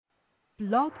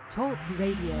Blog Talk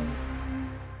Radio.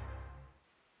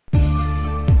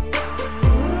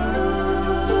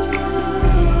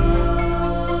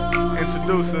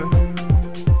 Introducing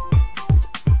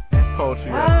Poetry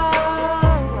Hour.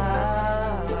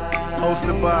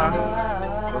 Hosted by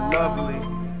the lovely,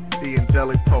 the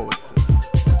angelic poetess.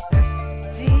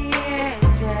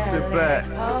 Sit back,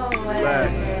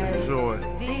 relax, enjoy.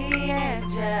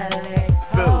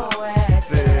 Feel it,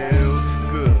 feels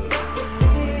good.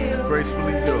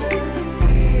 Gracefully yours.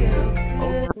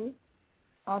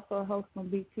 Also a host on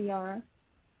BTR.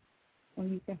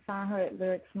 And you can find her at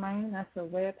Lyrics Main. That's her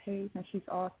webpage. And she's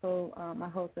also my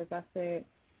host, as I said.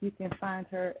 You can find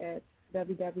her at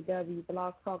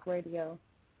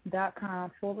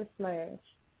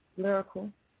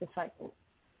www.blogtalkradio.com/lyrical disciples.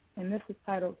 And this is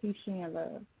titled He, She, and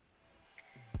Love.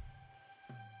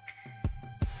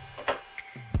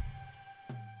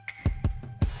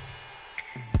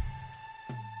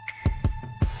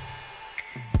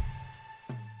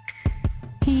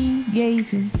 He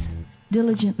gazes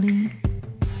diligently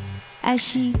as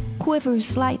she quivers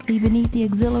slightly beneath the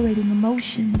exhilarating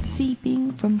emotion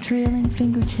seeping from trailing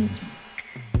fingertips,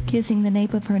 kissing the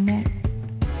nape of her neck,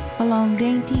 along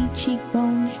dainty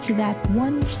cheekbones to that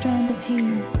one strand of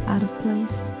hair out of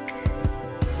place.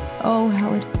 Oh,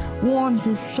 how it warms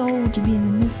his soul to be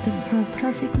in the midst of her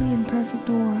perfectly imperfect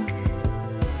aura,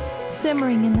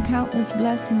 simmering in the countless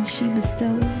blessings she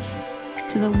bestows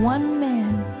to the one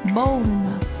man bold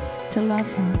enough to love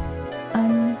her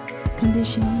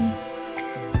unconditionally,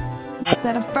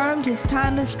 that affirmed his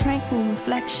timeless, tranquil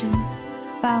reflection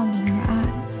found in her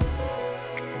eyes.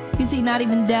 You see, not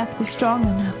even death was strong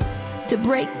enough to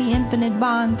break the infinite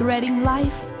bond threading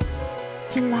life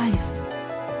to life.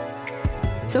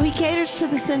 So he caters to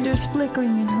the cinders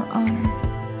flickering in her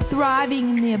honor,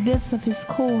 thriving in the abyss of his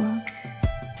core,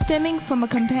 stemming from a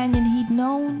companion he'd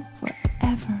known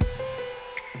forever.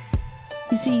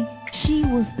 You see, she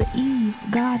was the Eve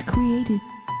God created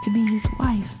to be his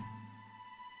wife.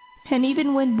 And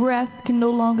even when breath can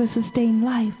no longer sustain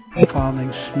life,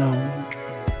 falling snow,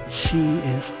 she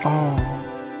is all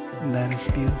that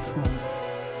is beautiful.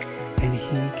 And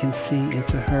he can see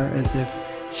into her as if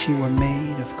she were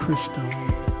made of crystal.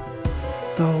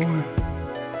 Though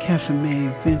cancer may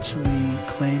eventually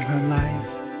claim her life,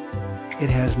 it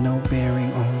has no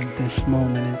bearing on this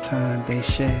moment in time they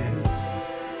shared.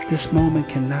 This moment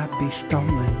cannot be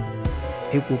stolen.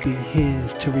 It will be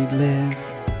his to relive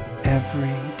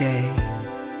every day,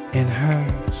 and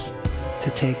hers to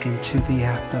take into the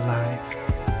afterlife.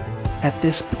 At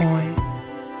this point,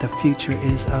 the future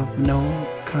is of no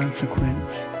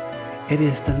consequence. It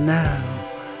is the now,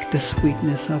 the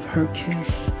sweetness of her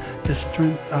kiss, the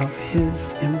strength of his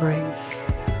embrace,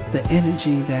 the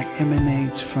energy that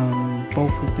emanates from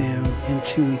both of them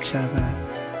into each other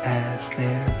as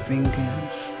their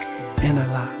fingers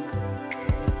interlock.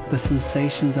 The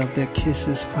sensations of their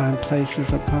kisses find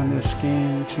places upon their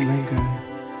skin to linger.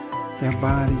 Their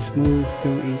bodies move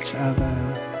through each other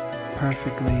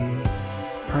perfectly,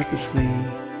 purposely,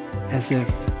 as if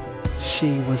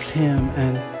she was him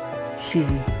and he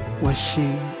was she.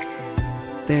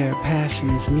 Their passion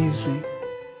is music,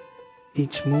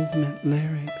 each movement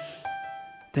lyrics,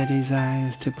 their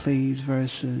desires to please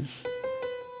verses,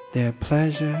 their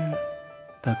pleasure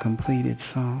the completed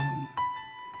song.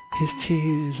 His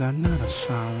tears are not of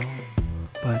sorrow,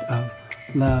 but of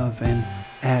love and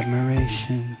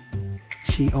admiration.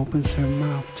 She opens her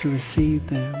mouth to receive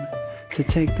them, to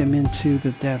take them into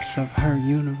the depths of her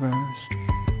universe.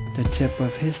 The tip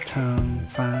of his tongue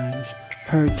finds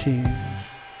her tears.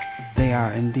 They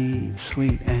are indeed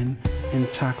sweet and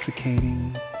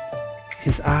intoxicating.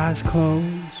 His eyes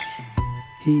close,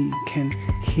 he can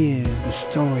hear the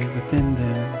story within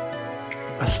them.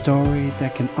 A story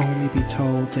that can only be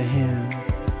told to him.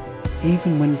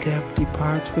 Even when death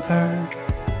departs with her,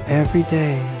 every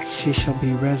day she shall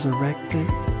be resurrected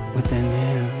within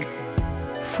him.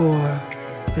 For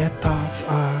their thoughts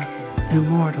are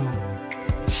immortal.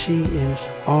 She is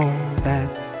all that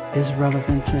is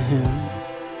relevant to him,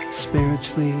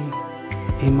 spiritually,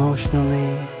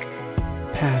 emotionally,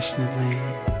 passionately.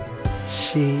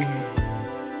 She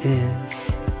is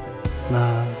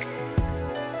love.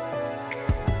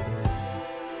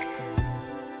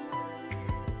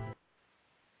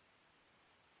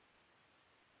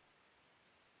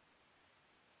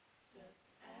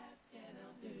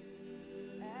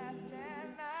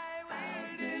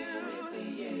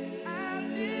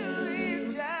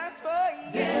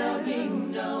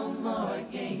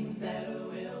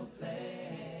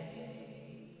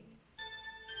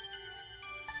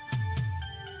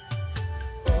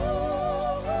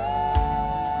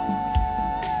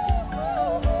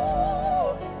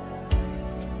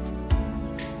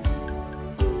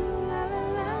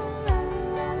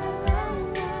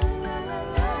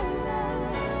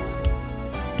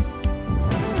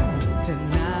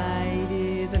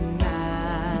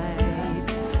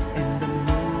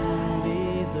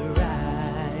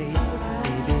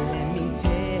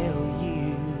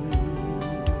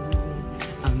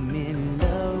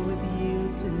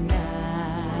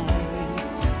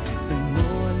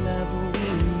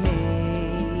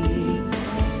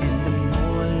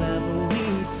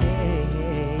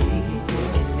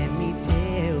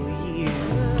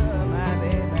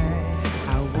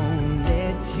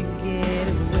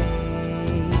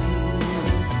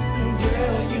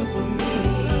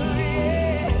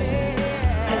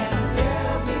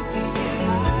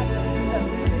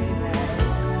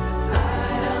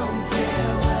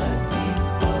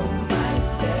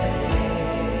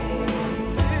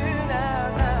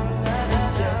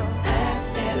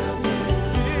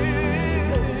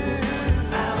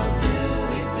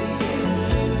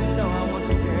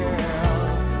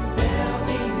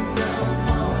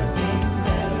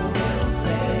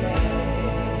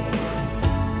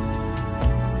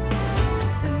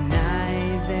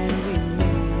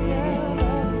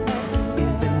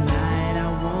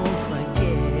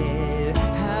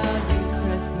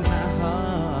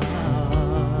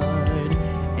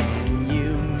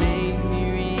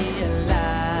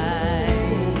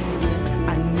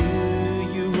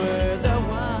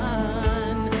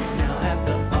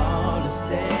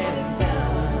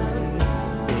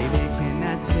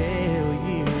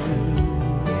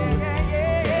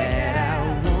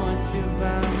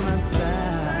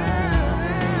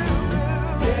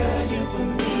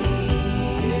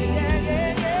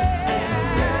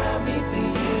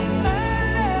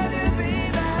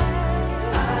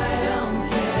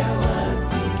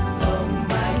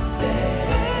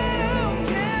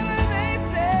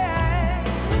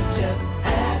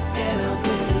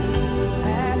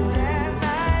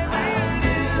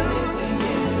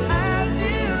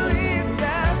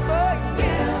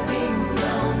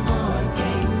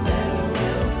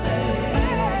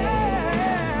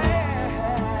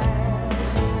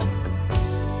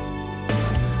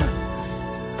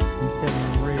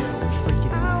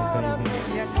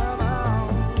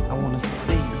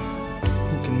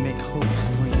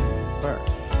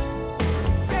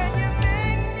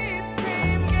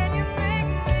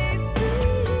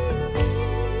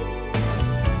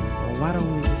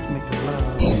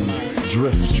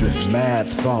 endless mad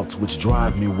thoughts which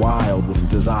drive me wild with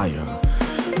desire.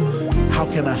 How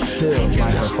can I still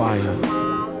light her fire?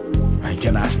 And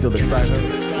can I still excite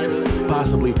her?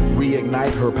 Possibly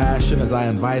reignite her passion as I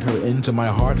invite her into my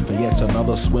heart for yet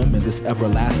another swim in this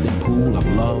everlasting pool of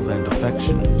love and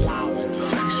affection.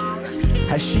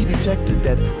 Has she detected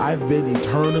that I've been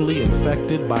eternally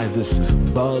infected by this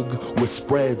bug which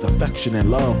spreads affection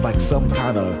and love like some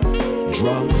kind of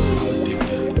drug?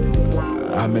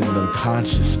 I'm in an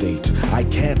unconscious state. I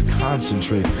can't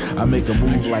concentrate. I make a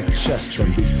move like chess,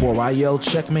 and before I yell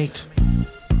checkmate,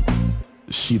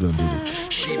 she done did it.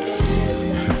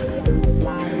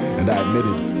 And I admit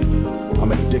it,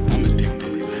 I'm addicted.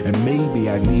 And maybe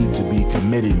I need to be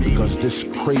committed because this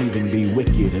craving be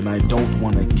wicked and I don't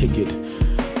want to kick it.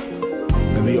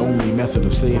 And the only method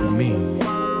of saving me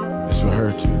is for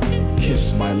her to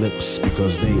kiss my lips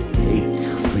because they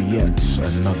ache for yet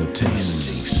another taste.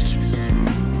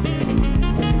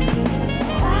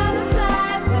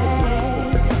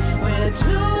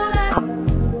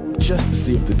 Just to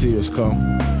see if the tears come.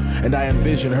 And I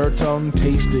envision her tongue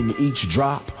tasting each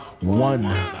drop one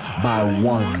by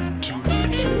one.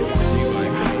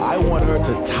 I want her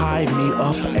to tie me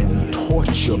up and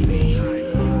torture me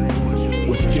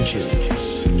with kisses.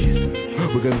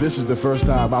 Because this is the first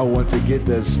time I want to get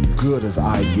as good as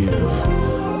I give.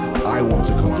 I want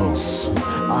to convulse.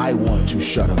 I want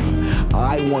to shudder.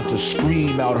 I want to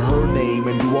scream out her name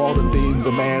and do all the things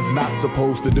a man's not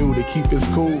supposed to do to keep his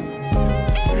cool.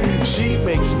 She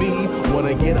makes me want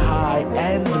to get high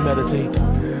and meditate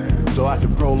so I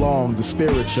can prolong the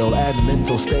spiritual and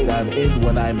mental state I'm in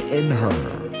when I'm in her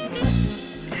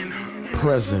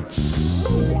presence.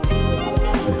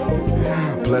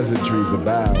 Pleasantries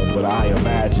abound, but I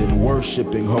imagine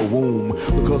worshiping her womb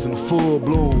because in full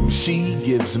bloom she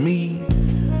gives me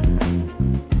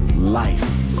life.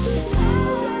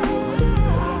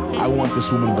 I want this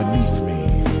woman beneath me.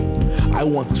 I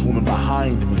want this woman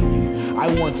behind me. I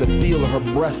want to feel her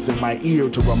breath in my ear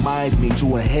to remind me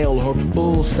to inhale her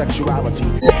full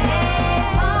sexuality.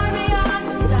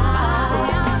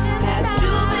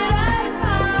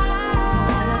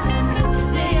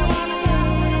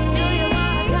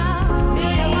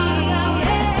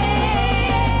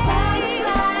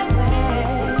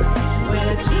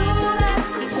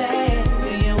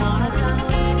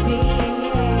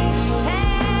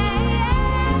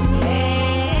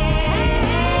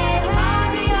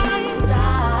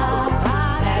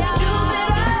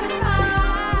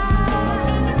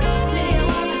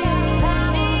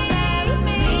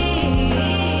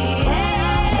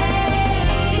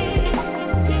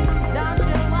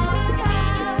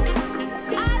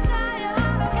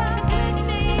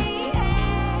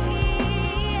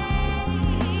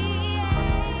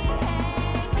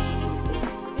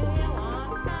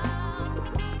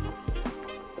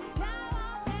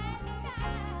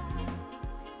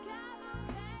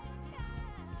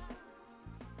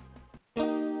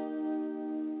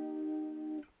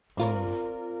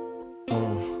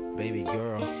 Baby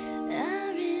girl.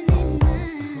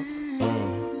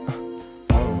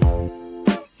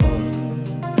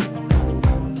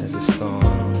 There's a song.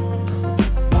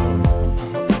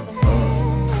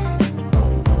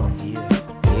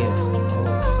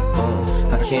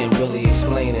 I can't really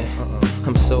explain it.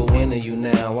 I'm so into you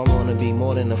now. I wanna be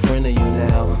more than a friend of you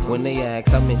now. When they ask,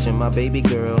 I mention my baby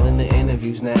girl in the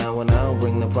interviews now. And I don't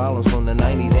bring the problems from the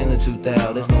 90s and the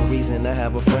 2000s. There's no reason to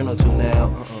have a friend or two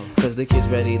now. Cause the kid's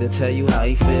ready to tell you how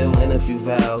he feel in a few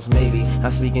vows. Maybe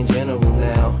I speak in general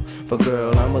now. But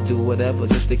girl, I'ma do whatever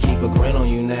just to keep a grin on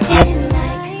you now.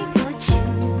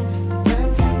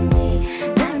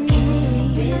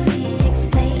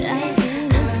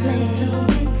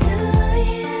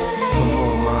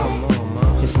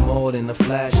 In the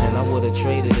flash, and I would've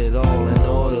traded it all in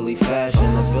orderly fashion.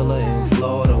 A villa in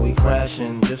Florida, we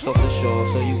crashing just off the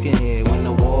shore, so you can hear when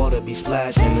the water be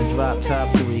splashing. The drop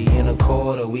top 3 and a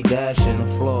quarter, we dashing.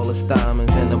 The flawless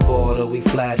diamonds and the border, we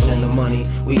flashing. The money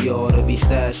we oughta be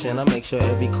stashing. I make sure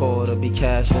every quarter be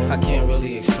cashing. I can't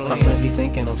really explain. My friends be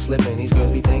thinking I'm slipping, these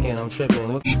girls be thinking I'm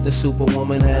tripping. The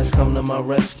superwoman has come to my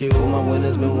rescue. My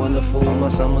winter's been wonderful, my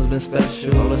summer's been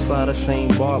special. Let's fly the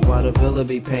same bark while the villa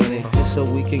be painted, just so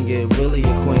we can get really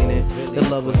acquainted. The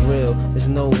love is real, there's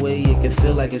no way it can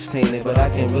feel like it's tainted, but I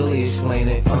can't really explain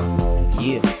it.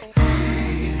 Yeah.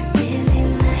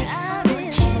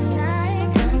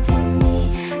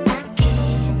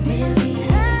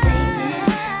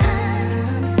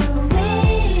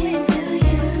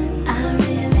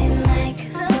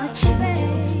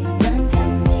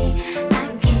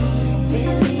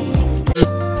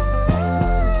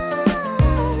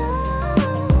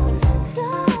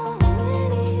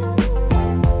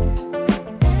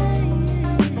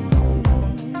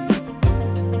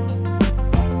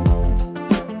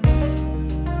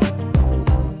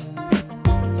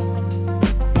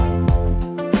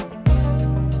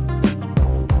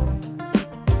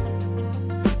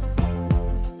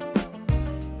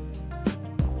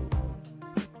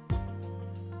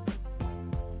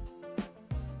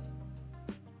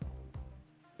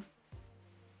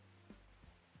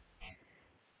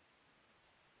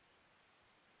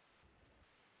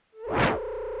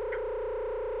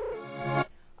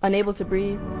 Unable to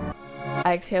breathe,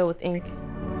 I exhale with ink.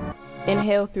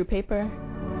 Inhale through paper,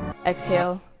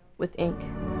 exhale with ink.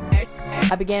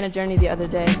 I began a journey the other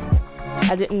day.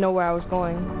 I didn't know where I was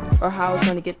going, or how I was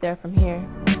going to get there from here.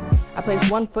 I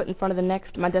placed one foot in front of the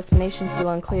next, my destination still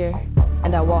unclear,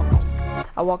 and I walked.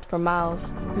 I walked for miles,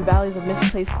 through valleys of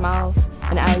misplaced smiles,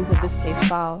 and alleys of distaste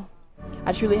foul.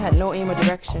 I truly had no aim or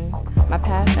direction. My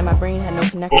past and my brain had no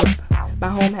connection. My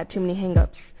home had too many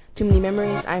hang-ups. Too many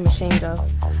memories I am ashamed of.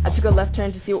 I took a left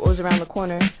turn to see what was around the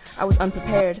corner. I was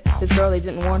unprepared. This girl, they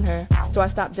didn't warn her. So I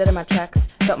stopped dead in my tracks.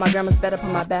 Felt my grandma's bed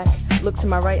upon my back. Looked to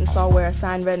my right and saw where a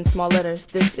sign read in small letters,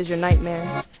 "This is your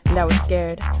nightmare." And I was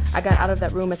scared. I got out of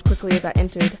that room as quickly as I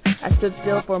entered. I stood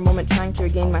still for a moment trying to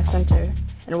regain my center,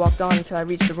 and walked on until I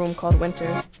reached a room called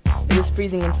winter. It was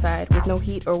freezing inside, with no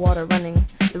heat or water running.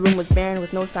 The room was barren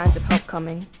with no signs of help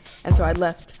coming. And so I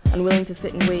left, unwilling to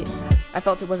sit and wait. I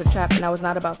felt it was a trap and I was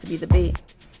not about to be the bait.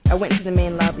 I went into the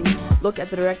main lobby, looked at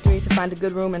the directory to find a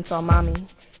good room and saw Mommy.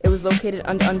 It was located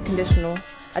under unconditional.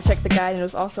 I checked the guide and it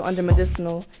was also under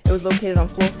medicinal. It was located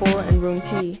on floor 4 in room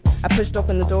T. I pushed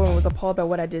open the door and was appalled by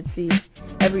what I did see.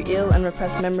 Every ill and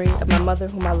repressed memory of my mother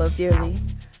whom I loved dearly.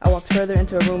 I walked further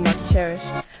into a room marked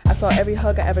cherished. I saw every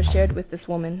hug I ever shared with this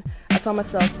woman. I saw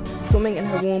myself swimming in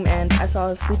her womb, and I saw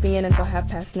her sleeping in until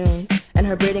noon, and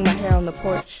her braiding my hair on the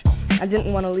porch. I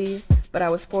didn't want to leave, but I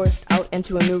was forced out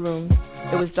into a new room.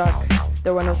 It was dark.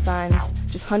 There were no signs,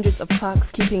 just hundreds of clocks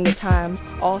keeping the time,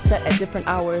 all set at different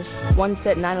hours. One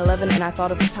said 9/11 and I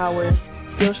thought of the towers.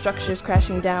 Steel structures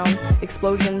crashing down,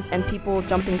 explosions and people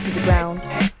jumping to the ground.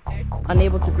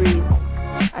 Unable to breathe,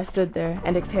 I stood there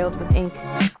and exhaled with ink.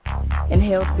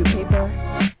 Inhaled through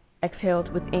paper,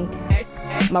 exhaled with ink.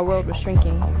 My world was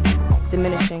shrinking,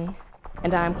 diminishing,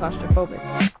 and I am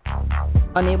claustrophobic.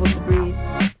 Unable to breathe,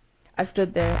 I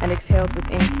stood there and exhaled with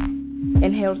ink.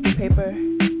 Inhaled through paper,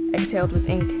 exhaled with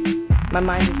ink. My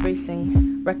mind is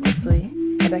racing, recklessly,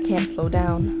 and I can't slow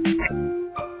down.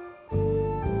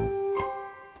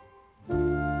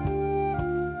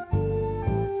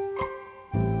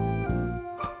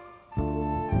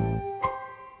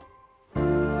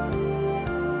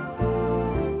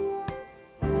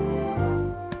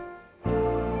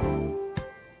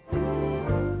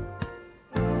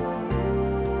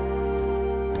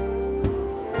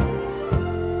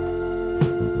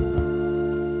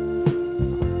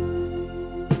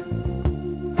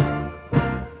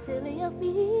 Silly of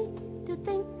me to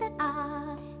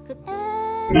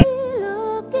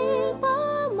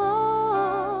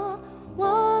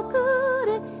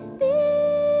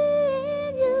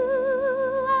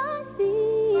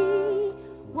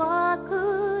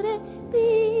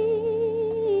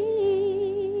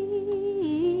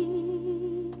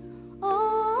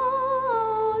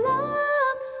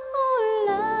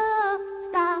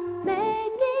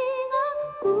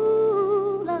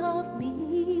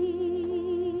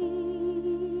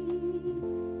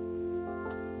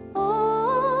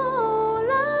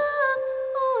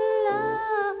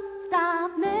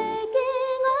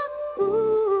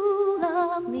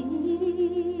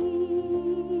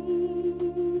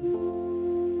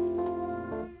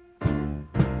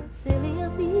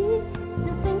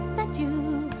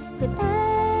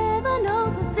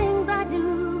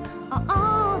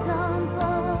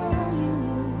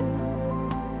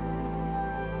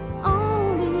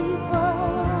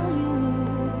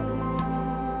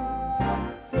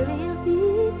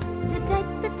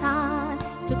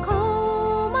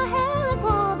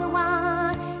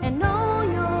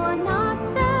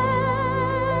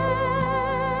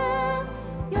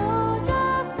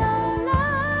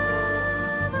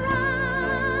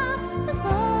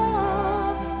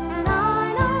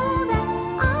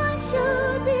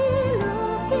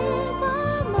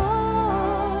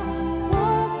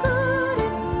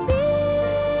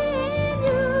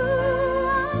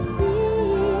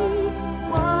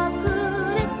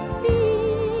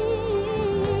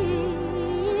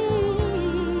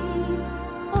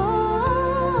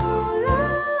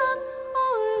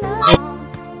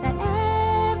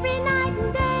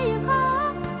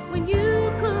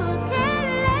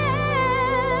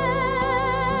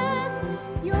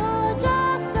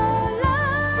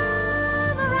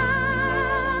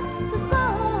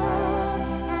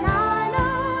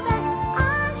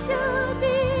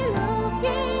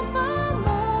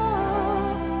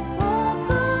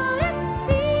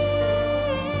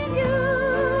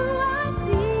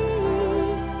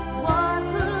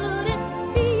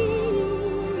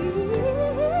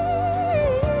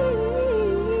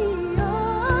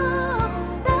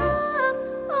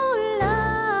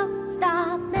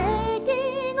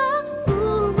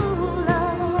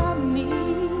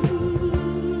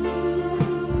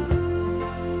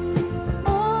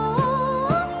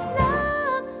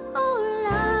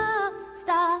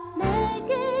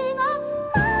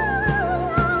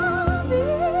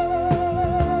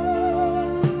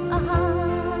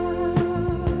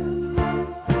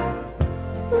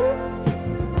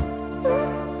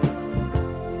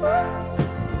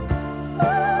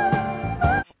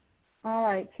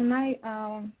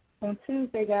on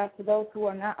Tuesday, guys, for those who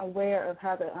are not aware of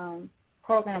how the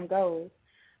program goes,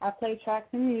 I play tracks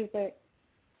and music,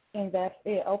 and that's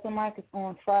it. Open mic is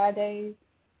on Fridays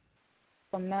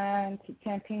from 9 to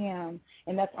 10 p.m.,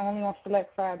 and that's only on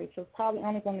Select Fridays. So it's probably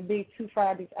only going to be 2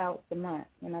 Fridays out the month,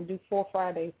 and I do 4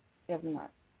 Fridays every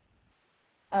month.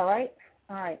 All right?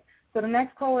 All right. So the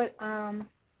next poet I'm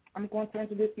going to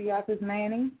introduce to you guys is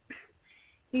Manny.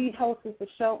 He hosts a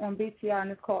show on BTR,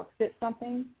 and it's called Fit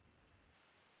Something.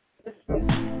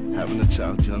 Having a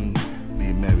child young,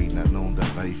 being married, not knowing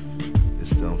that life is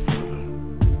still further.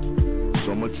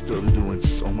 So much still to do and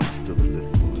so much still to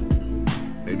live for.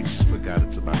 Maybe just forgot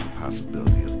it's about the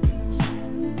possibility of things.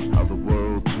 How the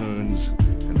world turns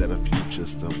and that our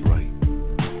future's still bright.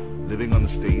 Living on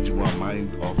the stage where our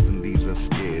mind often leaves us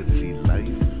scared. See,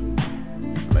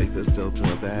 life has dealt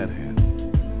her a bad hand.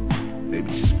 Maybe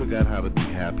she's forgot how to be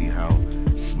happy, how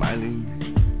smiling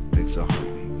makes her heart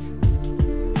beat.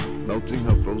 Melting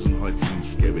her frozen heart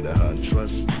seems scary to her, and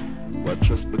trust, well,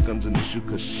 trust becomes an issue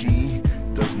cause she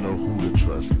doesn't know who to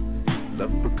trust.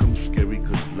 Love becomes scary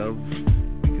cause love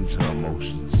weakens her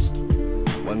emotions.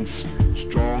 Once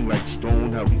strong like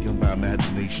stone, how weakened by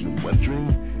imagination,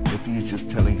 wondering if he's just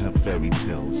telling her fairy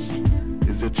tales.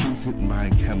 Is there truth hidden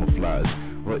behind camouflage,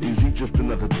 or is he just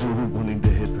another dude wanting to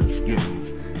hit her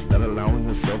skins? Not allowing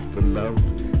herself to love,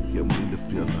 yet wanting to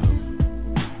feel love.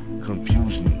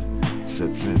 Confusion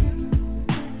sets in.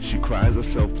 She cries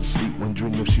herself to sleep,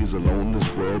 wondering if she's alone in this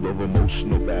world of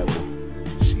emotional battle.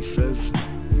 She says,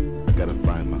 I gotta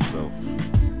find myself.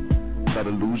 That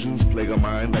illusions plague her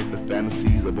mind like the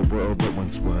fantasies of a world that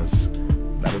once was.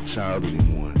 Not a child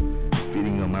anymore,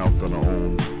 feeding her mouth on her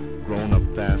own. Grown up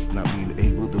fast, not being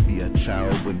able to be a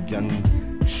child when young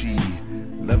she,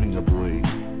 loving a boy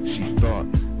she thought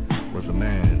was a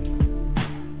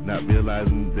man. Not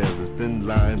realizing there's a thin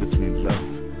line between love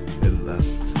and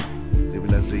lust. The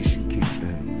realization kicks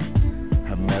in.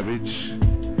 Her marriage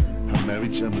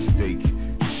a mistake.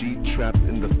 She trapped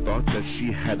in the thought that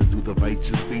she had to do the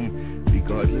righteous thing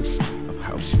regardless of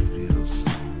how she feels.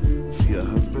 See, her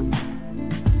husband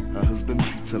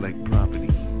treats her like property,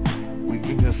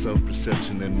 weakening her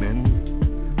self-perception, and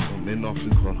men often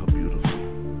call her beautiful.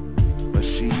 But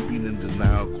she being in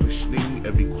denial, questioning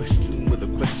every question with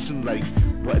a question like,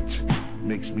 what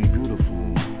makes me beautiful?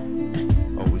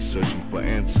 Always searching for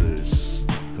answers.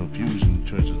 Confusion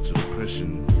turns into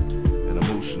depression, and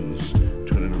emotions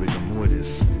turn into rigor mortis.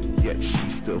 Yet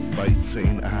she still fights,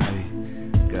 saying, I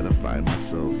gotta find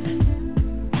myself.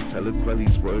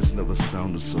 Telequelli's words never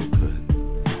sounded so good.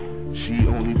 She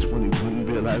only 21,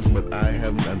 realizing what I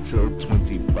haven't until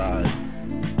 25.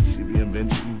 See,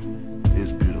 reinvention is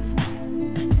beautiful.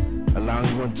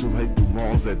 Allowing one to right the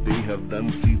wrongs that they have done.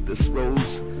 See, this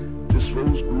rose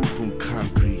grew from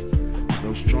concrete,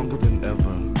 no stronger than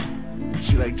ever.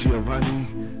 She like Giovanni,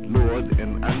 Lord,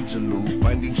 and Angelo,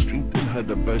 finding strength in her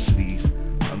diversities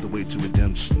on the way to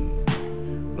redemption.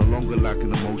 No longer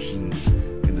locking emotions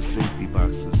in the safety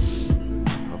boxes.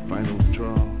 Her final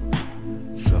withdrawal,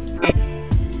 suffering.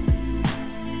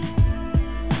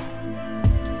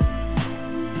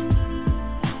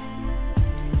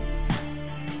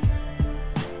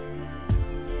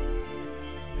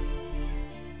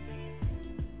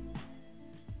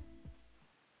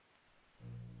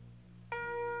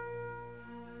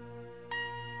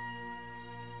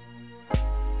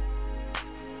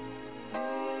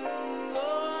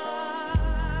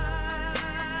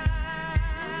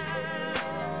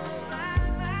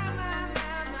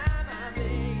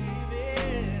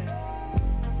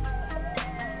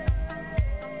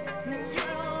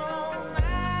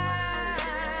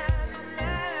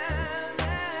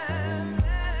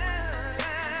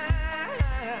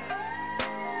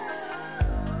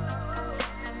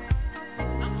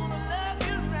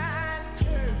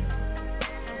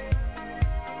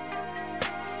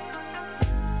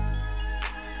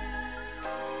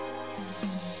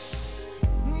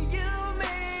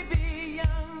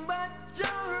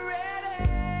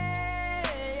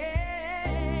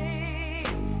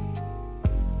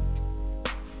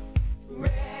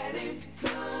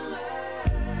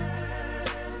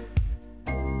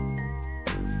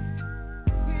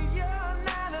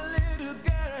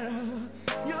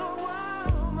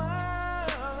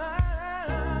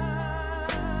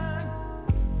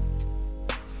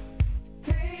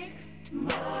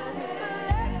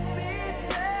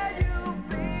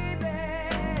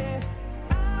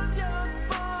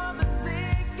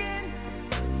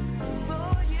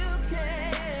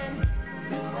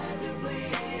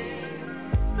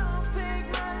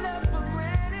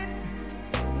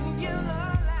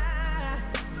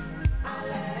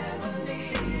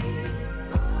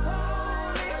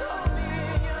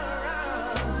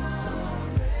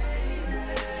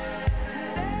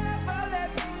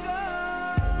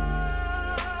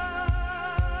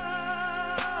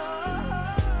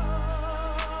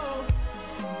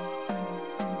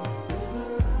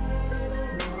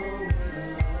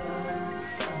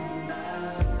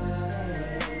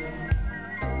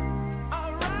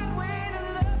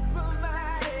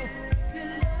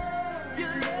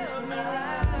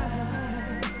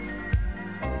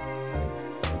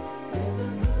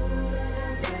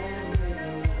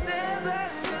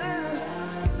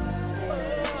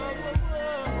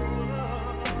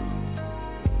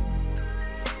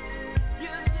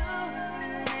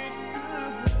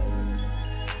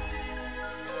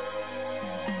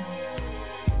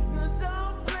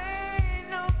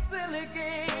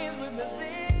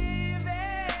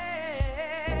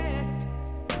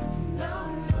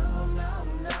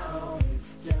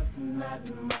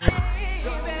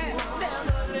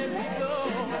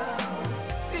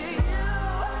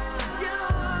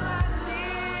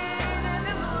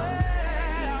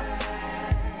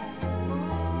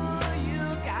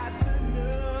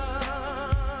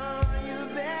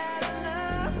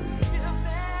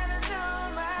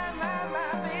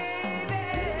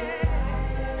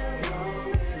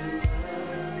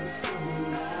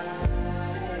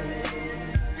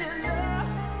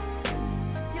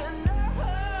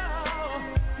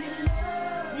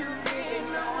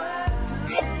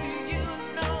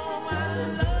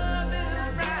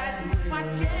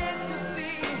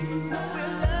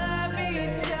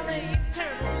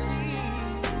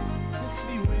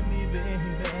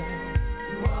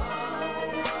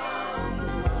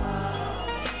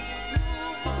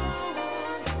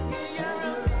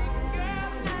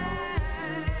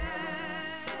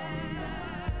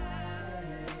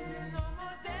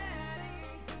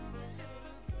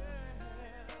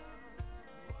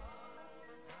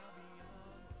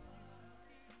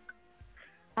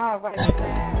 All right.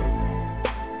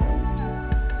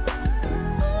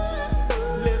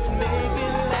 Let's make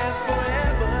it last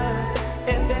forever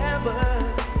and ever.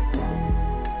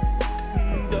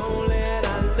 Don't let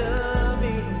our love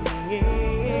in.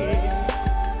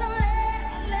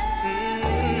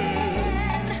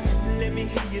 Let me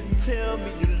hear you tell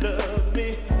me you love me.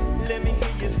 Let me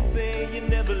hear you say you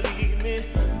never leave me.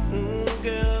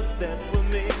 Girl, that's what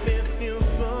makes me feel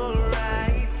so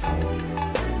right.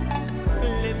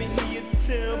 Let me hear you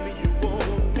tell me you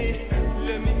want me.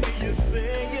 Let me hear you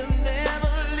say you'll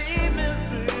never leave me,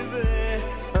 baby,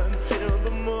 until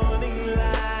the morning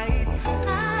light.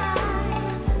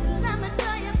 Let me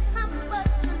tell you how much I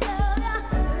love you.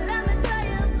 Let me tell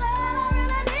you that I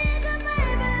really need you,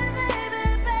 baby, baby,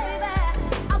 baby.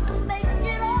 I will make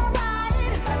it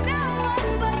alright. No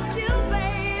one but you,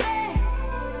 baby,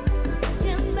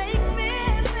 can make me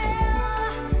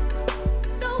feel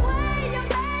the way you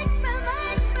make me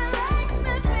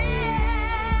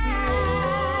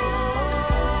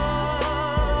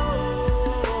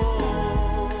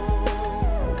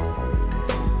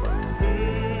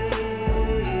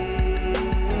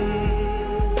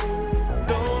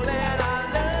Don't let our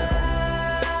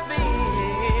love in.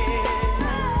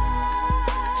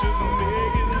 Just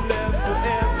make it last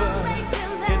forever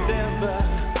and ever.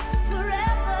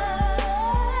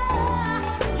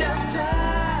 Your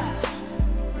touch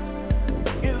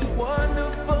is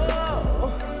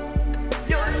wonderful.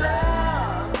 Your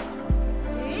love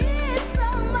is so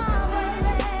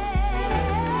marvelous.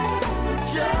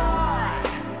 Joy,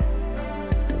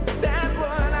 that's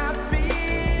what I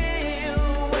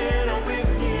feel when I'm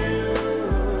with you.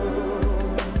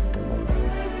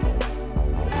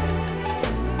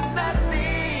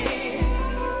 Nothing,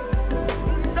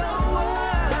 no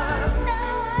one,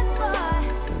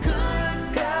 could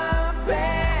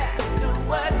compare to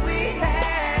what we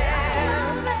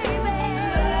have, baby.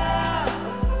 Love,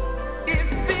 it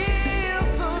feels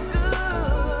so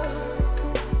good.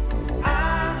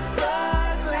 I'm so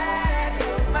glad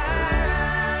you're mine.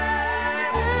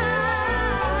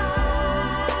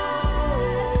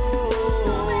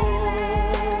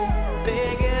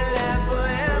 Make it last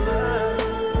forever.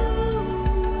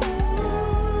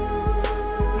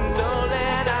 Don't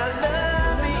let our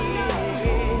love in.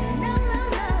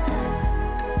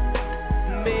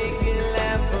 Make it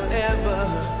last forever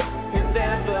and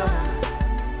ever.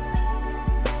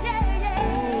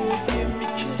 Give me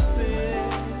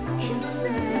kisses,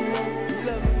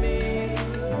 love me,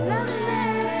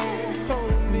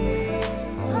 hold me,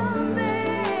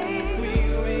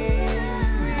 squeeze me,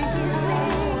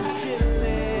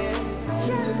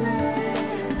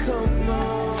 come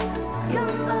on, I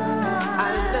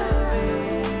love it.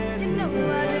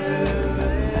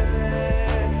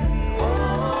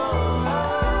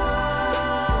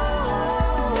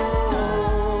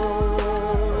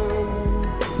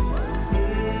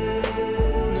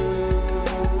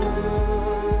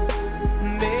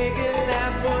 Make it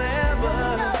last forever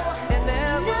and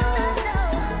ever.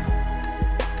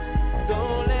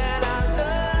 Don't let our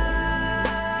love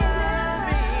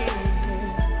in.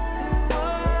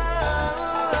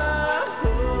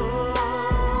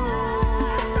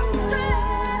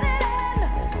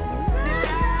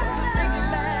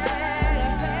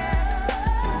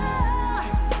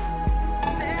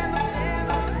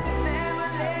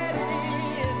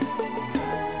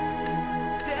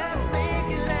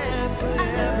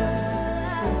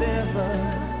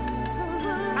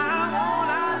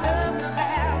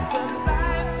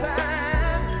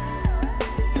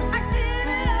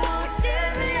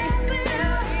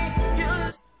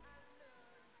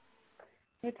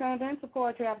 You tuned in to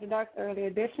Poetry After Dark's early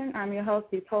edition. I'm your host,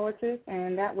 The Poetess,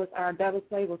 and that was our double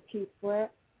play with Keith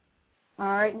Sweat. All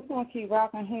right, we're going to keep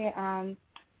rocking here.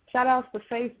 Shout outs to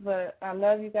Facebook. I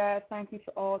love you guys. Thank you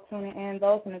for all tuning in.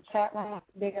 Those in the chat room,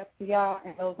 big ups to y'all,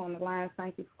 and those on the line,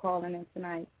 thank you for calling in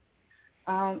tonight.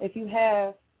 If you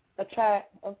have a track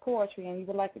of poetry and you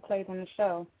would like to play it on the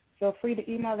show, feel free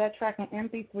to email that track in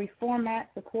MP3 format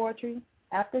to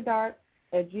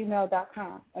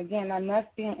poetryafterdark@gmail.com. Again, that must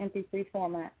be in MP3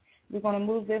 format. We're going to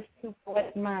move this to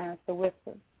Poetic Minds, the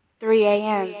Whisper. 3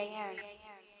 a.m.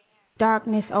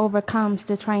 Darkness overcomes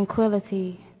the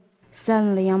tranquility.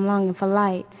 Suddenly I'm longing for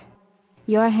light.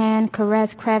 Your hand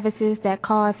caressed crevices that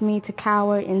cause me to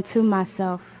cower into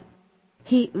myself.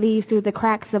 Heat leaves through the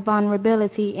cracks of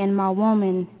vulnerability in my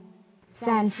woman.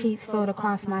 Satin sheets float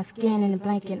across my skin and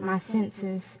blanket my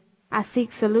senses. I seek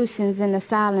solutions in the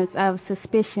silence of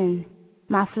suspicion.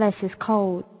 My flesh is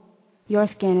cold. Your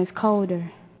skin is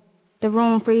colder. The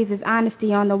room freezes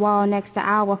honesty on the wall next to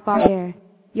our fire.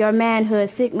 Your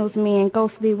manhood signals me and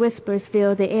ghostly whispers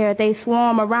fill the air. They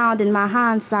swarm around in my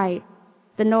hindsight.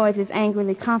 The noise is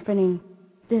angrily comforting.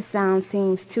 This sound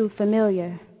seems too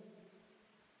familiar.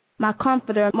 My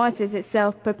comforter moistens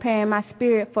itself, preparing my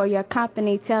spirit for your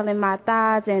company, telling my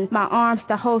thighs and my arms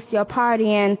to host your party.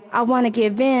 And I want to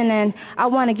give in, and I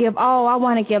want to give all. I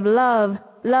want to give love.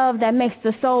 Love that makes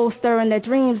the soul stir and the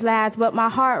dreams last. But my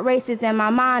heart races and my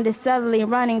mind is subtly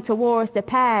running towards the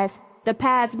past. The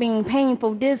past being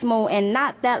painful, dismal, and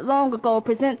not that long ago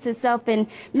presents itself in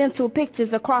mental pictures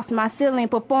across my ceiling,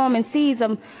 performing seas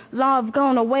of love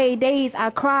gone away. Days I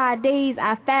cried, days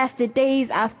I fasted, days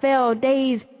I fell,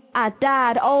 days I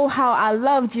died. Oh, how I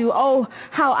loved you. Oh,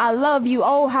 how I love you.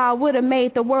 Oh, how I would have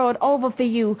made the world over for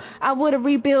you. I would have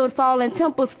rebuilt fallen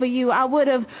temples for you. I would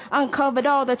have uncovered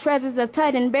all the treasures of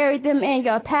Tut and buried them in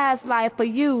your past life for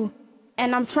you.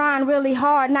 And I'm trying really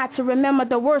hard not to remember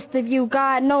the worst of you.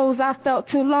 God knows I felt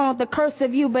too long the curse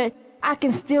of you, but I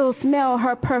can still smell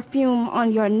her perfume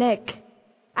on your neck.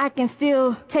 I can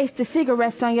still taste the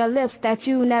cigarettes on your lips that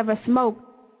you never smoked.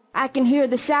 I can hear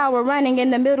the shower running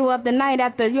in the middle of the night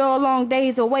after your long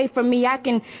days away from me. I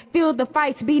can feel the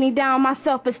fights beating down my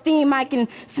self-esteem. I can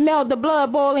smell the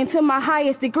blood boiling to my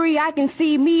highest degree. I can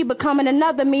see me becoming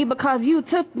another me because you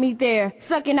took me there,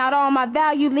 sucking out all my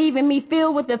value, leaving me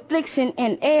filled with affliction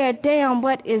and air. Damn,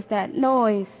 what is that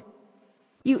noise?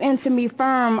 You enter me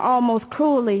firm, almost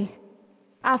cruelly.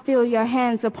 I feel your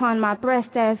hands upon my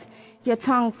breast as your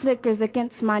tongue flickers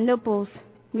against my nipples.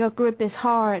 Your grip is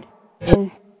hard,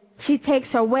 and she takes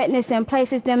her wetness and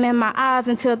places them in my eyes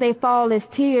until they fall as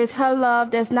tears. Her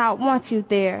love does not want you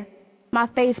there. My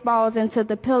face falls into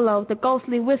the pillow. The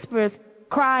ghostly whispers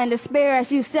cry in despair as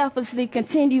you selflessly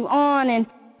continue on and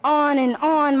on and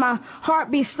on. My heart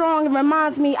beats strong and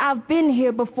reminds me I've been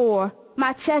here before.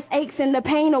 My chest aches and the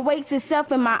pain awakes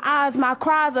itself in my eyes. My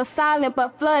cries are silent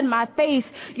but flood my face.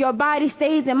 Your body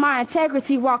stays and my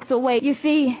integrity walks away. You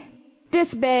see, this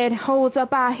bed holds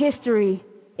up our history.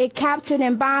 It captured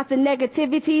and binds the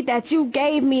negativity that you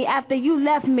gave me after you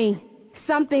left me.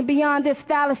 Something beyond this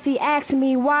fallacy asks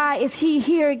me, why is he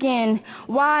here again?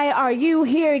 Why are you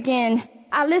here again?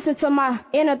 I listen to my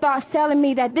inner thoughts telling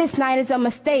me that this night is a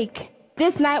mistake.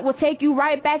 This night will take you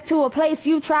right back to a place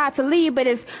you tried to leave, but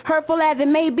as hurtful as it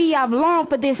may be, I've longed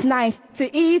for this night. To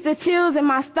ease the chills in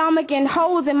my stomach and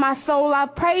holes in my soul,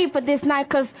 I've prayed for this night,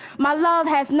 cause my love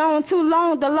has known too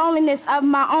long the loneliness of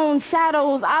my own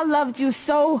shadows. I loved you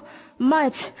so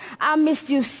much. I missed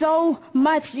you so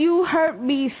much. You hurt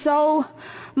me so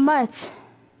much.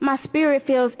 My spirit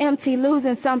feels empty,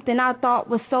 losing something I thought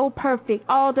was so perfect.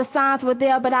 All the signs were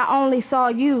there, but I only saw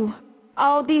you.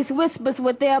 All these whispers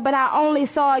were there, but I only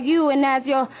saw you. And as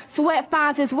your sweat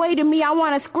finds its way to me, I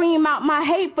want to scream out my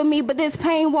hate for me, but this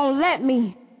pain won't let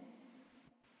me.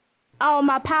 All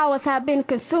my powers have been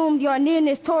consumed. Your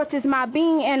nearness tortures my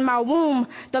being and my womb.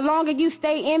 The longer you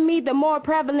stay in me, the more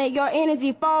prevalent your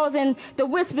energy falls, and the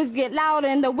whispers get louder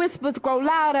and the whispers grow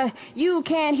louder. You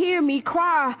can't hear me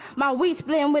cry. My weeps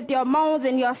blend with your moans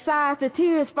and your sighs. The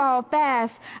tears fall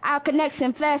fast. Our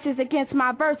connection flashes against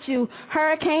my virtue.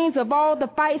 Hurricanes of all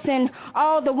the fights and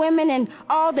all the women and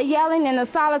all the yelling and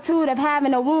the solitude of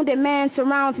having a wounded man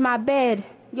surrounds my bed.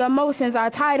 Your emotions are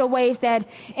tidal waves that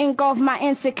engulf my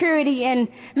insecurity and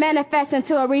manifest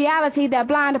into a reality that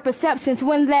blinded perceptions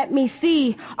wouldn't let me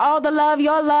see. All the love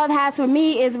your love has for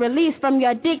me is released from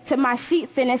your dick to my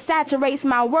sheets, and it saturates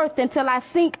my worth until I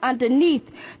sink underneath.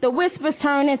 The whispers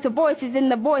turn into voices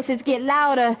and the voices get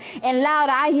louder and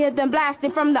louder. I hear them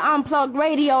blasting from the unplugged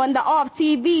radio and the off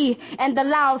TV and the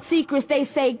loud secrets they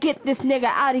say, get this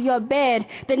nigga out of your bed.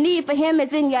 The need for him is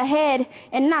in your head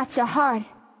and not your heart.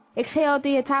 Exhale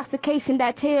the intoxication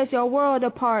that tears your world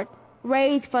apart.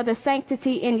 Rage for the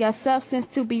sanctity in your substance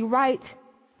to be right.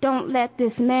 Don't let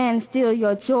this man steal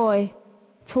your joy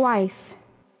twice.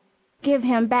 Give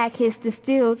him back his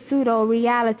distilled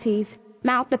pseudo-realities.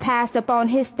 Mount the past upon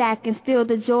his stack and steal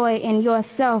the joy in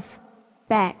yourself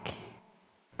back.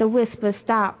 The whisper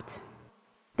stopped.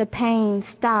 The pain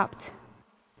stopped.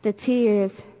 The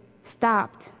tears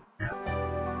stopped.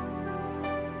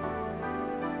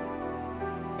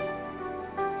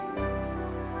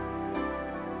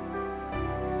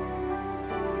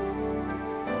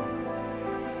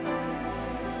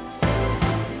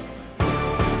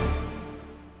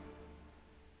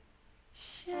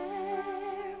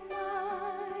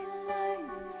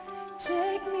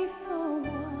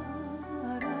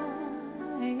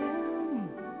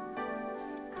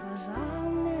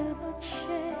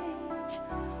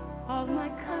 My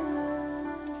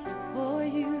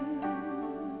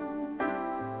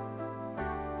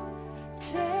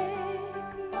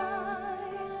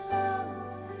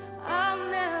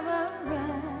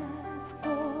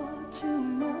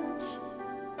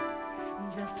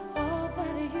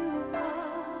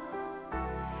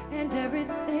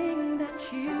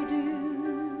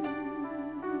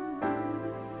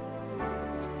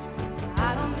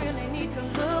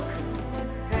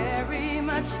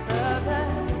much further.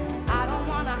 I don't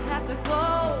wanna have to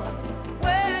go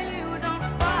where you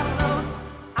don't follow.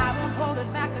 I won't hold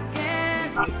it back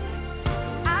again.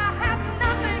 I have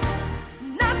nothing,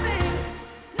 nothing,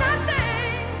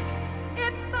 nothing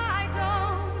if I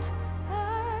don't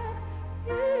have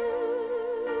you.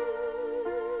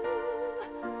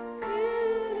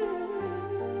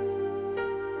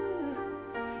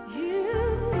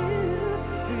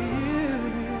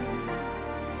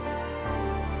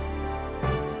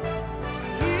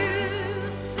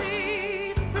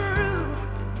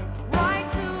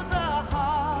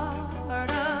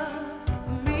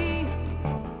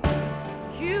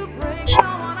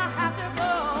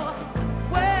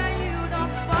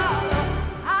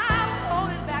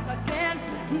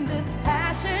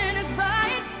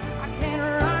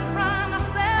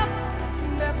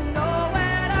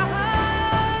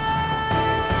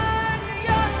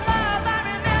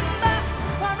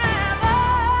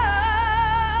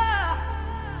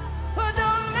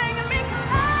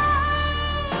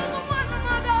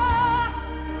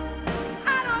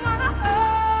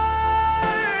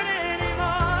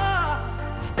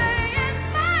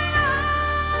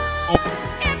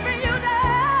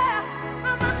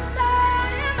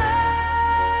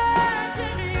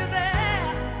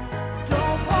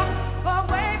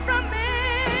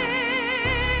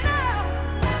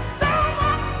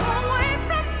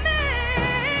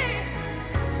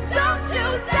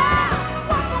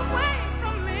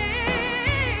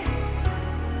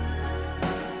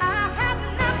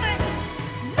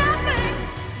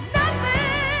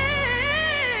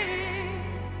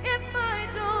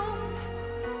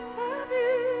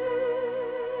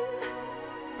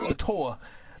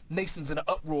 Nations in an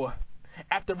uproar.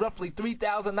 After roughly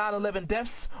 3,911 deaths,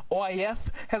 OIF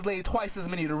has laid twice as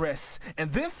many to rest.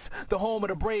 And this, the home of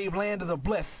the brave, land of the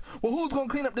blessed. Well, who's going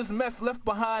to clean up this mess left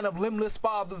behind of limbless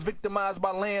fathers victimized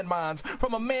by landmines?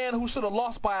 From a man who should have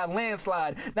lost by a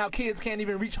landslide. Now kids can't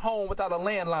even reach home without a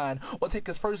landline or take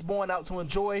his firstborn out to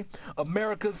enjoy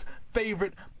America's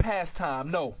favorite pastime.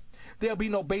 No. There'll be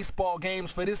no baseball games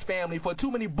for this family, for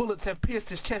too many bullets have pierced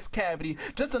his chest cavity.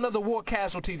 Just another war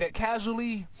casualty that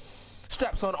casually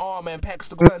straps on armor and packs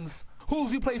the guns.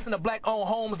 Who's replacing the black-owned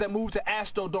homes that moved to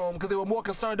Astrodome because they were more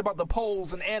concerned about the polls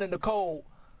than Anna Nicole?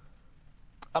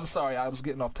 I'm sorry, I was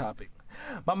getting off topic.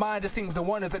 My mind just seems to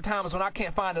wander at times when I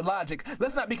can't find the logic.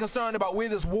 Let's not be concerned about where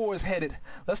this war is headed.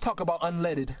 Let's talk about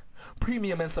unleaded,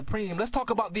 premium and supreme. Let's talk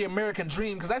about the American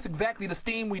dream, because that's exactly the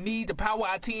steam we need to power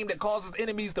our team that causes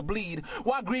enemies to bleed.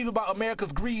 Why grieve about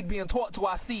America's greed being taught to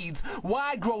our seeds?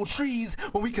 Why grow trees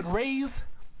when we can raise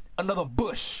another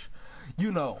bush?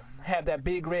 You know, have that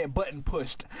big red button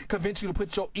pushed, convince you to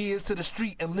put your ears to the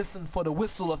street and listen for the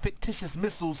whistle of fictitious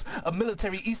missiles, a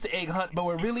military Easter egg hunt, but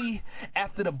we're really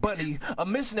after the bunny, a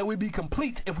mission that would be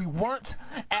complete if we weren't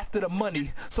after the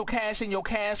money. So cash in your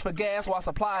cash for gas while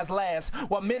supplies last,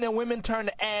 while men and women turn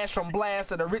to ash from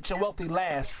blasts and the rich and wealthy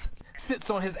last. Sits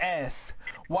on his ass,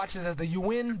 watches as the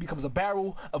UN becomes a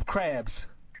barrel of crabs.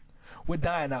 We're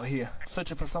dying out here,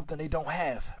 searching for something they don't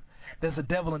have. There's a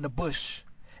devil in the bush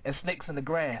and snakes in the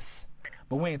grass,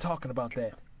 but we ain't talking about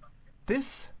that. This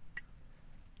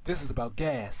is about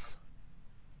gas.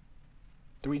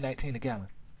 $3.19 a gallon.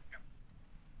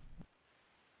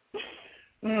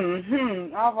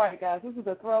 All right, guys, this is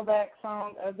the throwback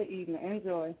song of the evening.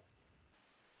 Enjoy.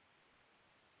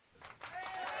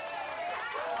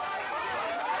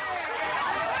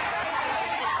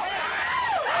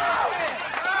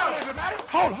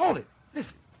 Hold it.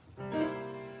 Listen.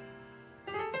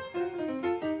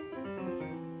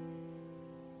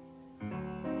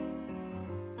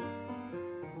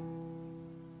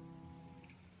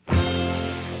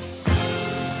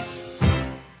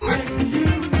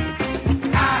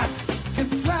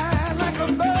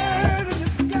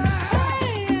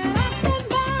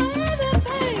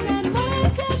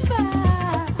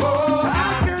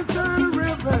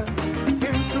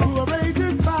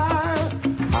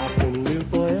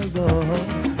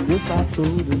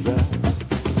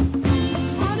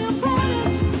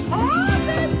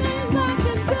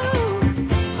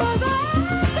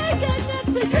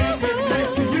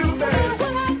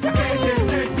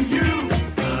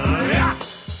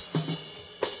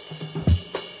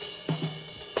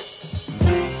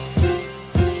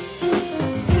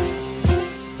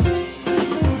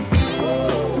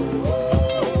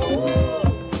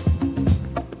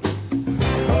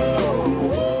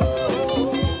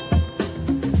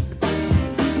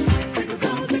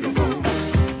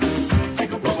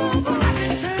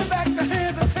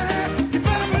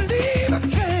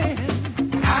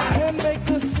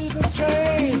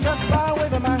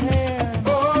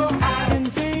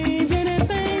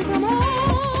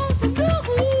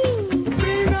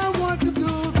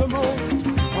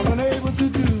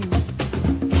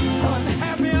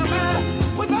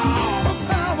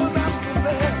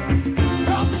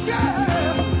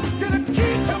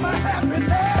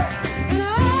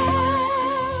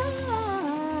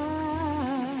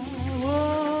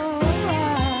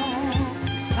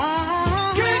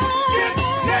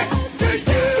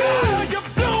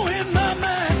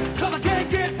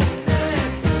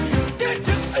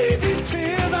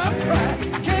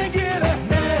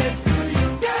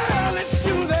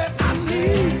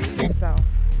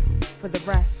 the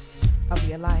rest of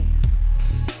your life.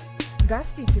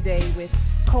 Gusty today with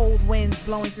cold winds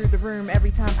blowing through the room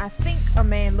every time I think a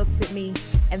man looks at me,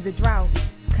 and the drought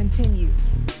continues.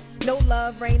 No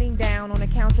love raining down on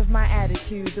account of my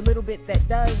attitude, the little bit that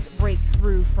does break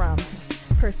through from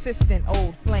persistent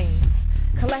old flames,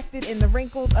 collected in the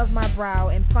wrinkles of my brow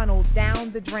and funneled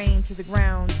down the drain to the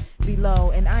ground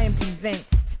below, and I am convinced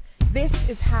this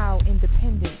is how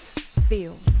independence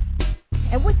feels.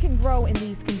 And what can grow in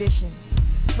these conditions,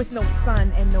 with no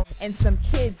sun and some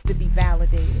kids to be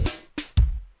validated?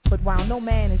 But while no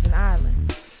man is an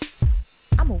island,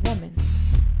 I'm a woman,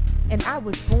 and I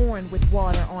was born with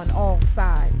water on all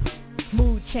sides,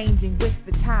 mood changing with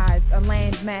the tides, a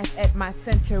landmass at my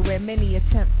center where many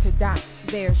attempt to dock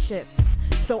their ships.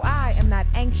 So I am not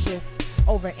anxious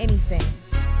over anything.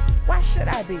 Why should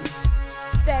I be?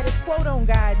 Status quo don't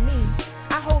guide me.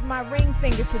 I hold my ring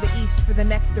finger to the east for the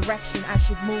next direction I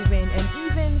should move in,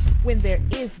 and even when there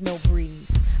is no breeze,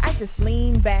 I just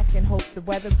lean back and hope the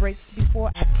weather breaks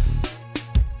before I...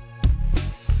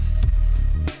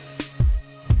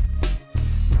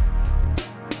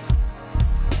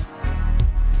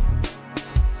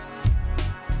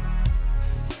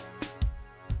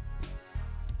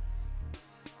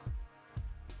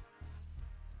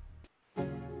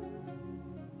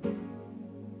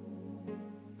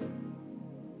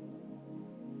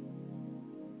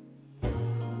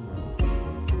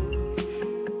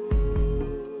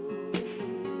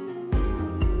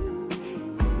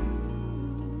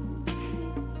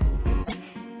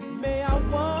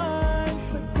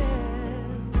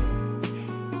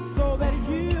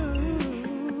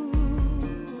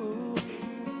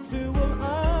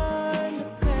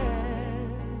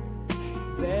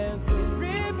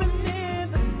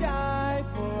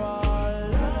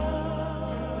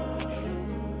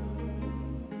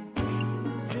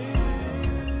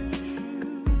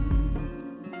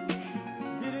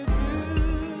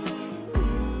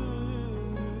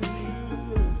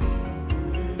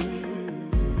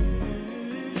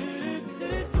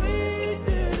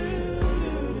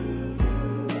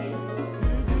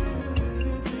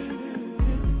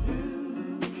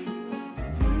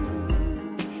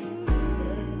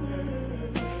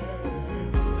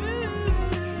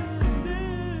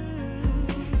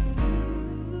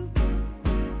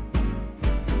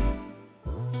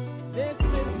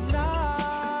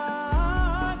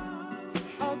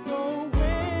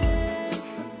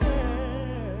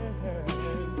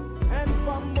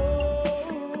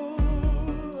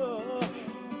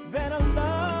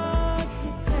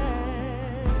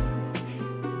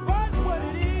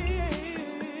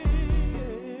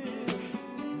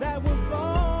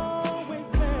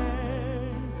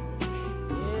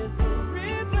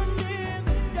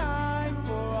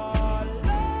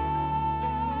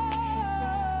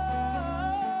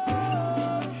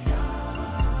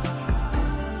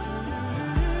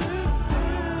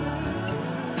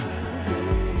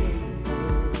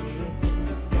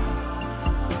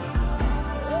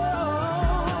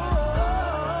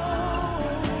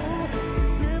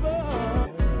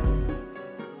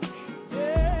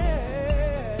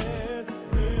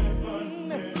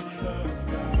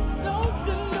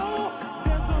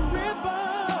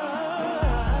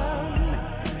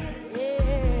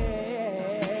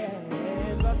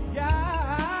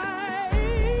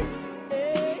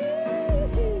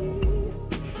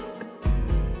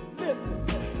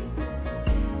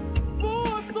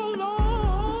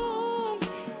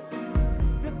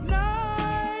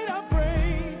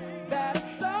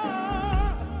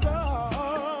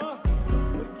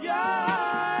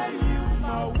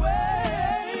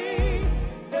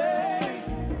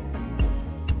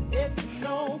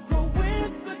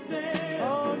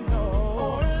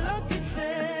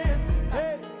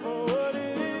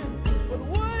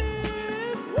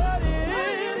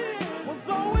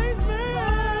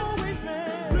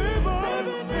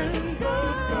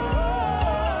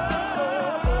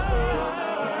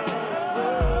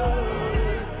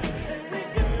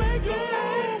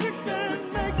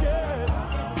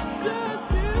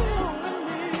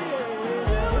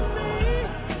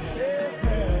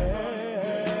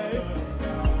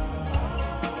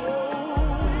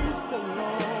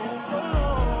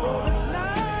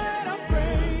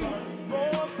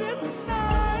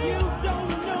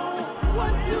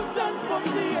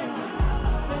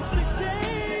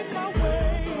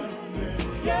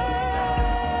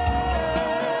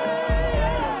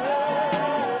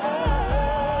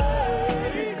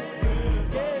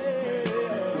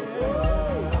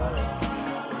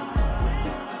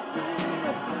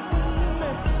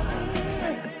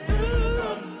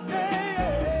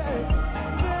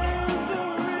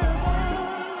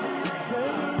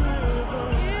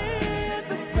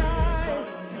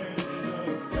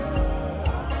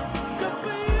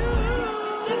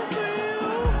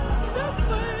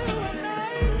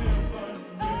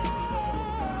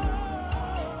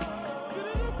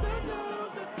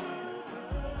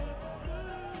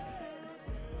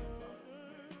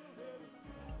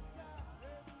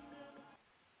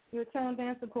 You're tuned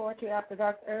in to Poetry After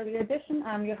Dark's early edition.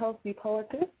 I'm your host, The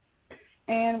Poetess,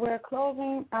 and we're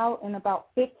closing out in about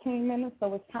 15 minutes,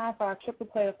 so it's time for our triple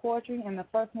play of poetry, and the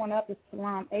first one up is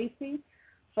Salam AC,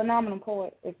 phenomenal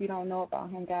poet if you don't know about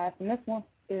him, guys, and this one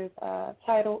is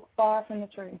titled Far from the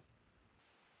Tree.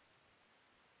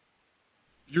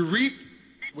 You reap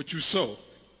what you sow.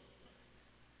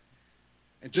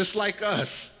 And just like us,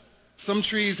 some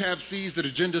trees have seeds that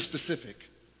are gender specific.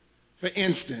 For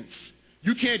instance,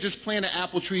 you can't just plant an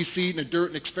apple tree seed in the dirt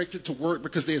and expect it to work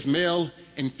because there's male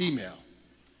and female.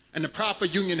 And the proper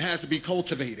union has to be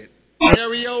cultivated.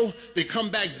 Scenario, they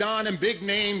come back donning big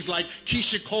names like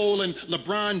Keisha Cole and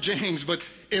LeBron James, but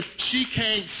if she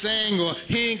can't sing or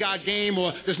he ain't got game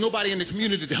or there's nobody in the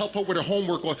community to help her with her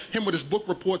homework or him with his book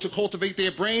report to cultivate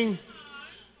their brain,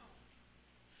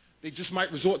 they just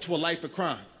might resort to a life of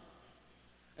crime.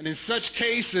 And in such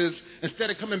cases, instead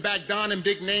of coming back down in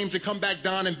big names, they come back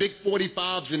down in big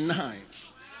 45s and 9s.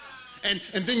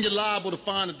 And then you're liable to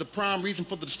find that the prime reason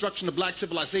for the destruction of black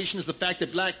civilization is the fact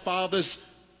that black fathers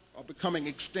are becoming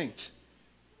extinct.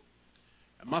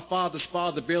 And my father's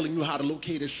father barely knew how to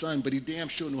locate his son, but he damn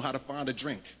sure knew how to find a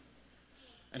drink.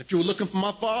 And if you were looking for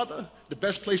my father, the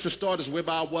best place to start is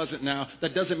wherever I wasn't now.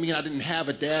 That doesn't mean I didn't have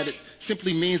a dad. It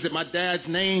simply means that my dad's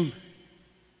name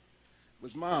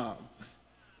was Mom.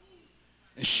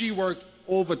 And she worked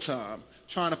overtime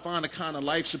trying to find a kind of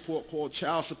life support called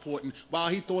child support. And while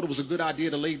he thought it was a good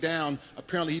idea to lay down,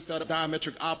 apparently he felt a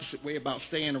diametric opposite way about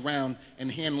staying around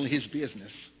and handling his business.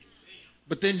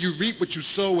 But then you reap what you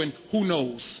sow, and who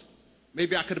knows?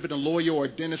 Maybe I could have been a lawyer or a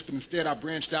dentist, but instead I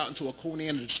branched out into a Conan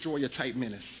and Destroyer type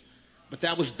menace. But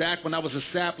that was back when I was a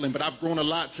sapling, but I've grown a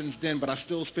lot since then, but I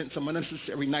still spent some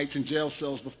unnecessary nights in jail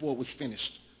cells before it was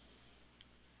finished.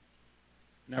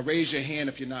 Now raise your hand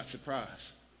if you're not surprised.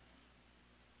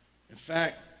 In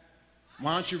fact,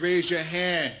 why don't you raise your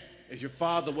hand if your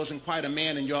father wasn't quite a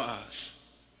man in your eyes?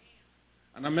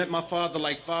 And I met my father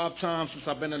like 5 times since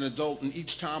I've been an adult, and each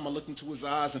time I looked into his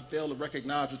eyes and failed to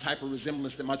recognize the type of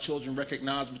resemblance that my children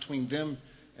recognize between them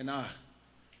and I,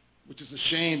 which is a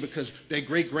shame because their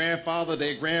great-grandfather,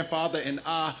 their grandfather, and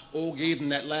I all gave them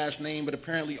that last name, but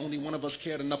apparently only one of us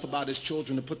cared enough about his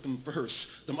children to put them first.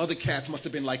 Them other cats must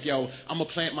have been like, yo, I'm going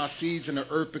to plant my seeds in the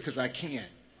earth because I can.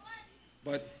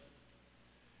 But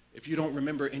if you don't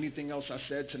remember anything else I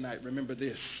said tonight, remember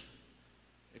this.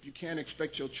 If you can't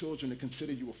expect your children to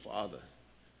consider you a father,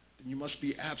 then you must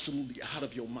be absolutely out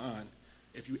of your mind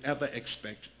if you ever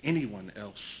expect anyone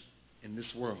else in this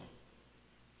world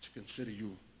to consider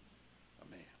you a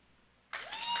man.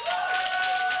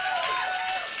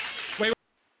 Wait.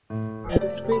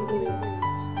 Discreetly,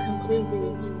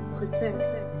 completely protect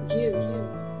you.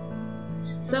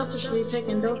 Selfishly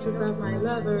taking doses of my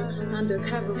lover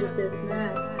undercover with this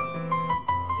mask.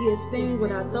 He has seen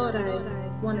what I thought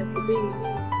I wanted to be.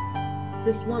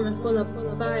 This woman full of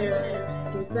fire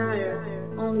and desire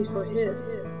only for his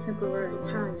temporary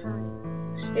time.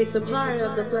 A supplier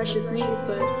of the flesh's needs,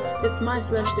 but it's my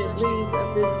flesh that bleeds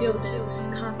of this guilt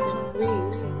and constant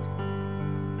greed.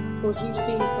 For he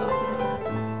feeds off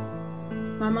me.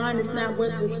 My mind is not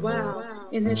worth his while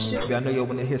in his shoes. I know you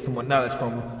want to hear some more knowledge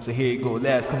from me, so here you go.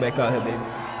 Last, come back out here, baby.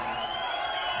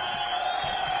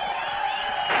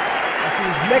 I see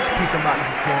this next piece I'm about to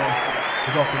perform.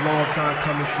 It's off the Long Time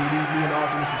Coming CD. Me and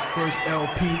Artemis' first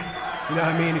LP. You know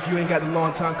what I mean? If you ain't got the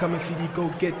Long Time Coming CD, go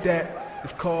get that.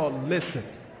 It's called Listen.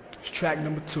 It's track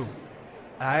number 2.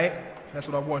 Alright? That's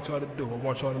what I want y'all to do. I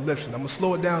want y'all to listen. I'm going to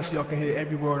slow it down so y'all can hear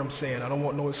every word I'm saying. I don't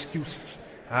want no excuses.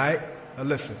 Alright? Now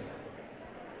listen.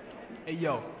 Hey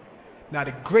yo. Now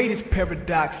the greatest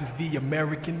paradox is the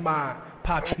American mind.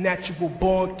 Pop's natural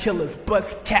born killers bust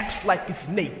caps like it's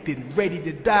Nathan, ready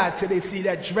to die till they see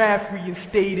that draft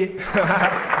reinstated.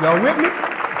 Y'all with me?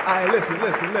 Alright,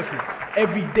 listen.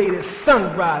 Every day there's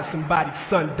sunrise, somebody's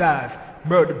son dies.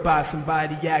 Murdered by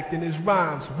somebody acting his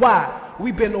rhymes. Why?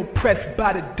 We've been oppressed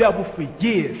by the devil for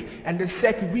years. And the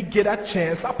second we get our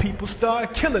chance, our people start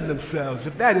killing themselves.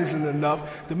 If that isn't enough,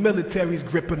 the military's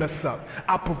gripping us up.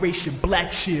 Operation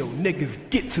Black Shield, niggas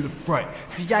get to the front.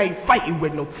 See, I ain't fighting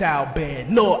with no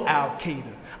Taliban nor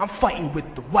Al-Qaeda. I'm fighting with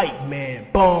the white man,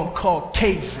 born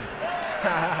Caucasian.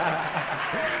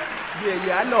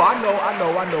 Yeah, I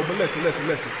know, but listen.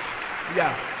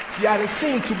 Yeah. See, I done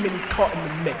seen too many caught in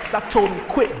the mix. I told them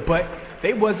quit, but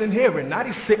they wasn't hearing. Now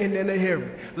they sitting in a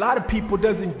hearing. A lot of people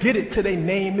doesn't get it till their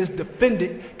name is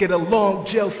defended. Get a long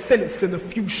jail sentence in a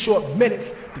few short minutes.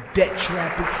 The debt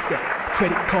trap is set.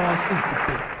 Credit cards is the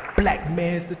bait. Black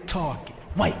man's the target.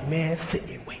 White man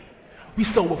sitting waiting. We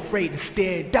so afraid to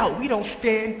stand out. We don't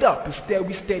stand up. Instead,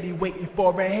 we steady waiting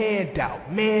for a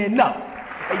handout. Man up.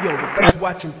 Hey yo, the best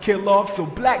watch them kill off. So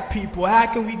black people,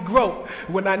 how can we grow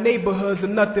when our neighborhoods are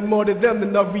nothing more to them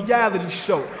than a reality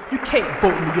show? You can't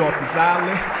vote me off this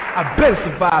island. I've been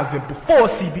surviving before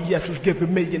CBS was giving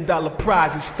 $1 million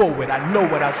prizes for it. I know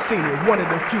what I've seen it. One of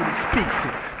the few that speaks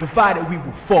it. Divided we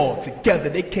will fall. Together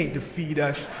they can't defeat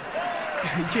us. Yeah.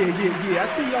 I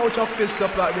see y'all with y'all fists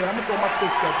up out there. I'm gonna throw my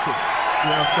fists up too. You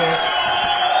know what I'm saying?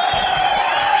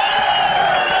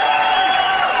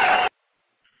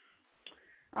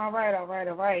 All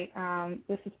right.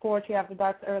 This is Poetry After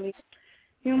Dark's early.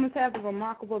 Humans have the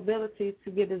remarkable ability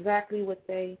to get exactly what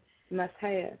they must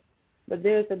have, but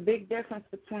there's a big difference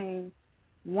between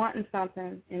wanting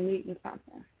something and needing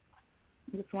something.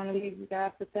 I just want to leave you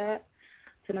guys with that.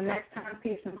 Till the next time,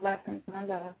 peace and blessings and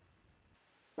love.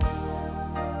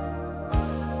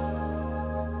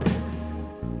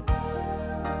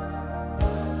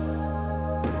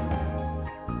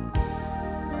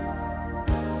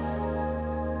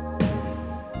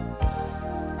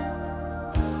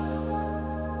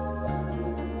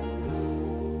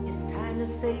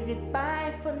 Say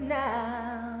goodbye for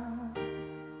now.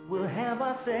 We'll have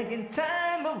our second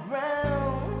time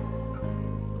around.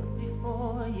 But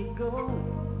before you go,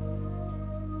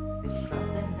 there's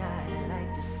something I'd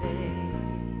like to say.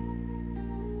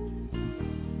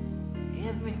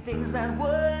 Everything's not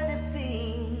what it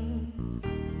seems.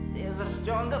 There's a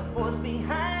stronger force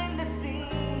behind the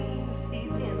scenes. He's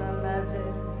in our lives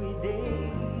every day.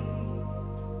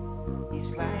 He's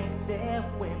right there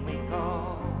when we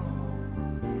call.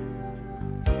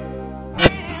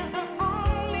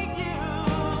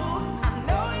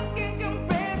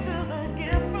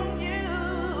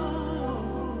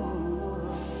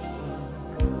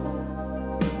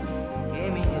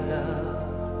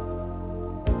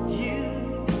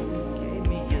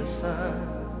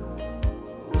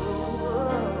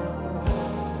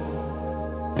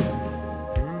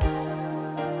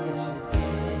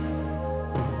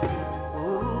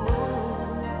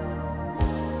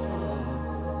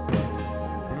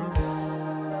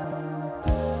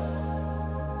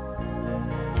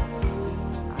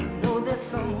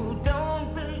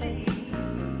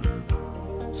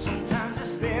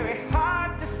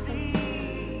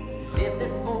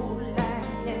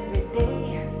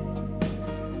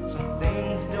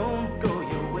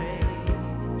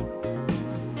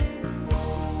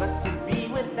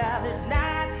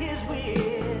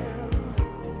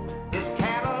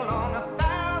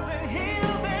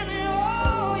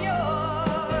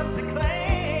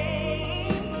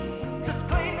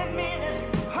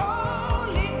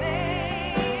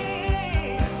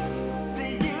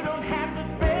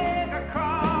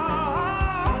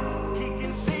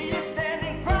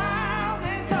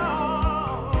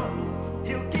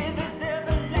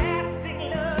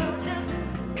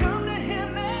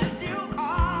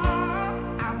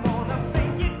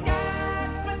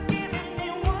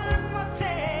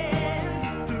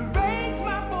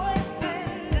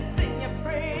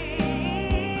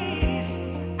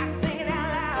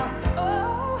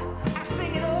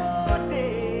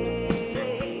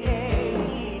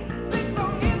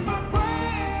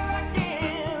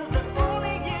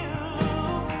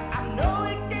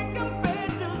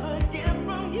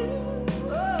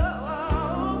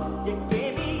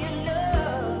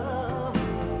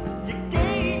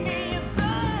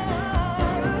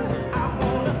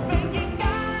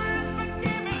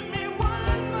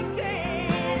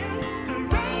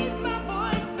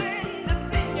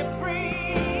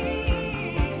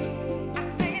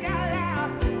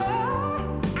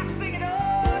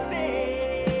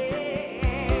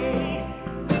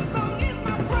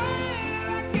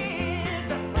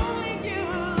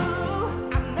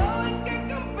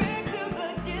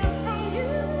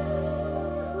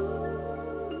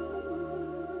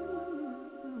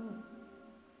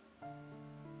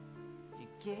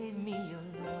 Gave me your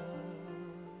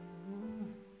love.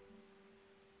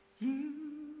 You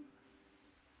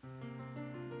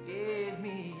gave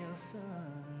me your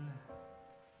son.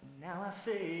 Now I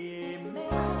say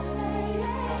amen.